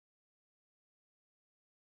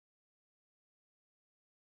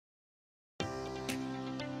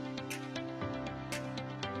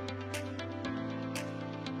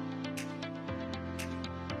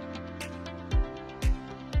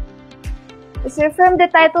So from the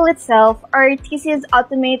title itself, our thesis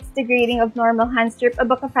automates the grading of normal hand-strip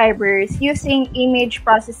Abaca fibers using image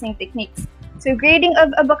processing techniques. So grading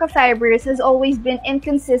of Abaca fibers has always been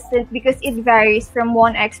inconsistent because it varies from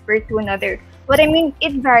one expert to another. What I mean,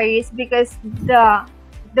 it varies because the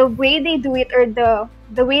way they do it, or the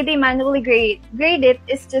way they manually grade it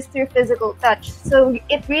is just through physical touch. So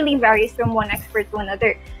it really varies from one expert to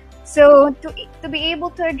another. So to be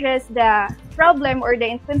able to address the problem or the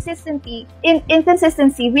inconsistency,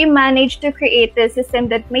 we managed to create a system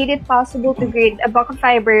that made it possible to grade Abaca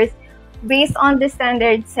fibers based on the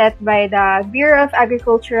standards set by the Bureau of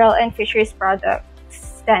Agricultural and Fisheries Products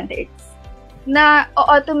Standards. Na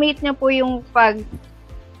automate niya po yung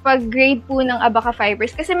pag-grade po ng Abaca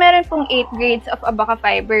fibers. Kasi meron pong 8 grades of Abaca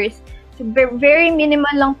fibers. So very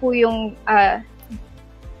minimal lang po yung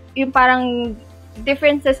parang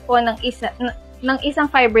differences po ng isang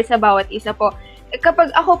fiber sa bawat isa po.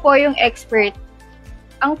 Kapag ako po yung expert,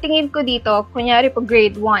 ang tingin ko dito, kunyari po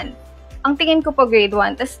grade 1. Ang tingin ko po grade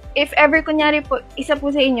 1. Tapos if ever kunyari po, isa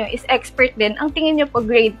po sa inyo is expert din, ang tingin nyo po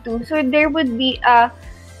grade 2. So there would be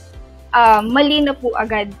mali na po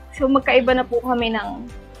agad. So magkaiba na po kami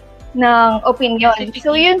ng opinion.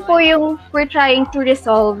 So yun po yung we're trying to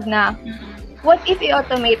resolve na what if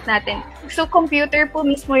i-automate natin? So computer po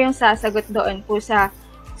mismo yung sasagot doon po sa.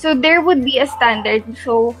 So there would be a standard.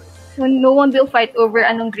 So no one will fight over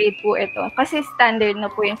anong grade po ito. Kasi standard na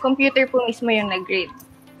po yung computer po mismo yung nag-grade.